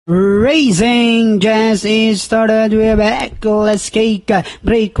Racing just is started. We're back. Let's cake.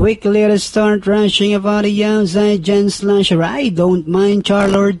 Break quickly to start rushing about the outside. Jen/Slasher. I don't mind.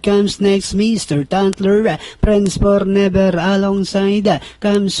 CHARLORD comes next. Mr. Tantler. Prince for never alongside.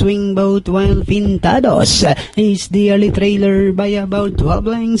 Comes swing boat while Pintados is the early trailer by about 12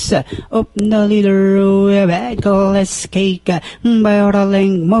 lengths. Up the leader. We're back. Let's cake. By a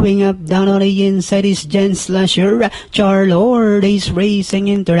length. Moving up down on the inside is Jen/Slasher. CHARLORD is racing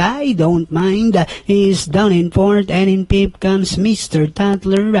into I don't mind. He's down in fourth, and in fifth comes Mr.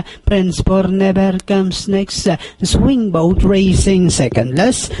 Tantler. Prince for never comes next. Swing boat racing second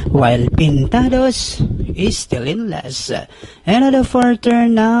last, while Pintados is still in last. And at the fourth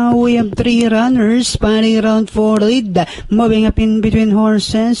turn now, we have three runners fighting around for lead. Moving up in between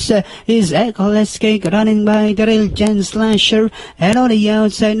horses is Let's Cake running by the rail Jen/Slasher. And on the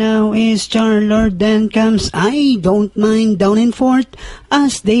outside now is CHARLORD. Then comes I don't mind down in fourth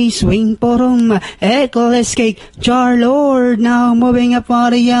as they swing for him. Let's Cake, CHARLORD now moving up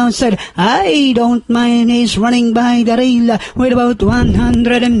on the outside. I don't mind is running by the rail with about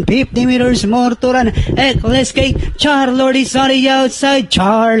 150 meters more to run. Let's Cake, CHARLORD is on the outside.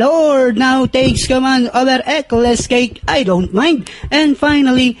 CHARLORD now takes command over Let's Cake, I don't mind. And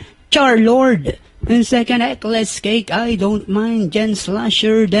finally, CHARLORD. In second, Let's Cake, I don't mind.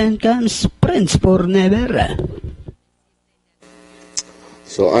 Jen/Slasher. Then comes Prince for never.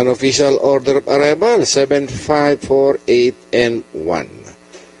 So, unofficial order of arrival, 7, 5, 4, 8, and 1.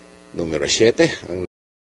 Numero 7.